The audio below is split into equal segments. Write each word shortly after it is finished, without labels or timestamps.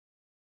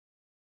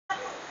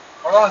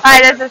Hi,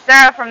 this is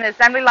Sarah from the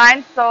assembly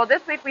line. So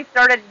this week we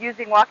started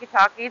using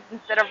walkie-talkies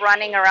instead of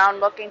running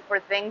around looking for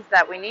things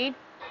that we need.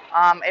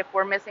 If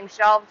we're missing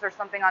shelves or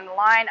something on the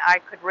line, I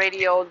could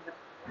radio the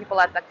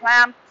people at the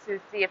clamp to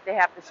see if they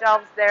have the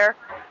shelves there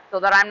so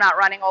that I'm not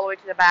running all the way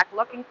to the back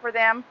looking for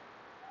them.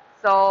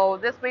 So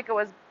this week it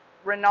was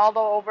Ronaldo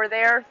over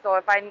there. So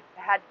if I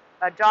had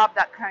a job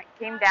that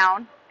came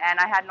down and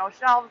I had no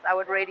shelves, I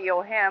would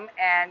radio him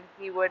and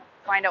he would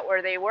find out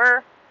where they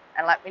were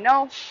and let me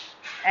know.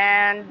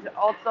 And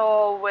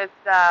also with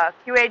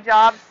QA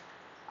jobs,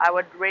 I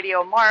would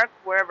radio Mark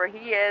wherever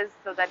he is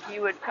so that he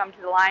would come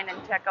to the line and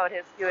check out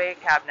his QA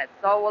cabinet.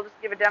 So we'll just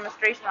give a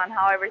demonstration on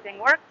how everything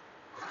works.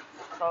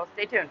 So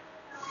stay tuned.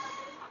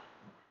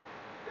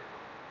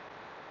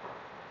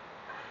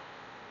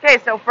 Okay,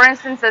 so for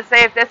instance, let's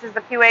say if this is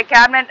the QA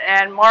cabinet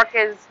and Mark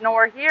is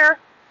nowhere here,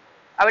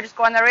 I would just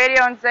go on the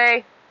radio and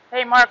say,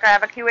 hey Mark, I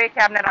have a QA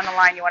cabinet on the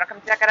line. You want to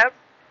come check it out?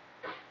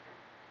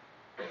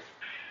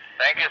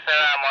 Thank you, sir.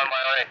 I'm on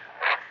my way.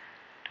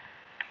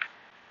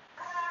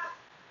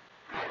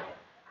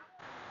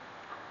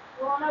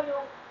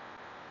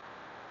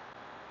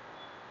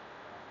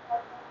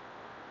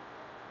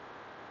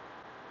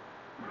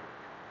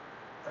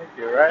 Thank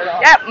you. Right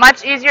on. Yeah,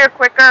 much easier,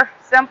 quicker,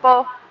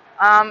 simple.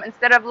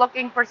 Instead of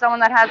looking for someone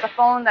that has a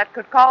phone that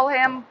could call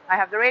him, I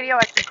have the radio.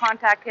 I can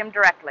contact him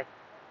directly.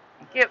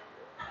 Thank you.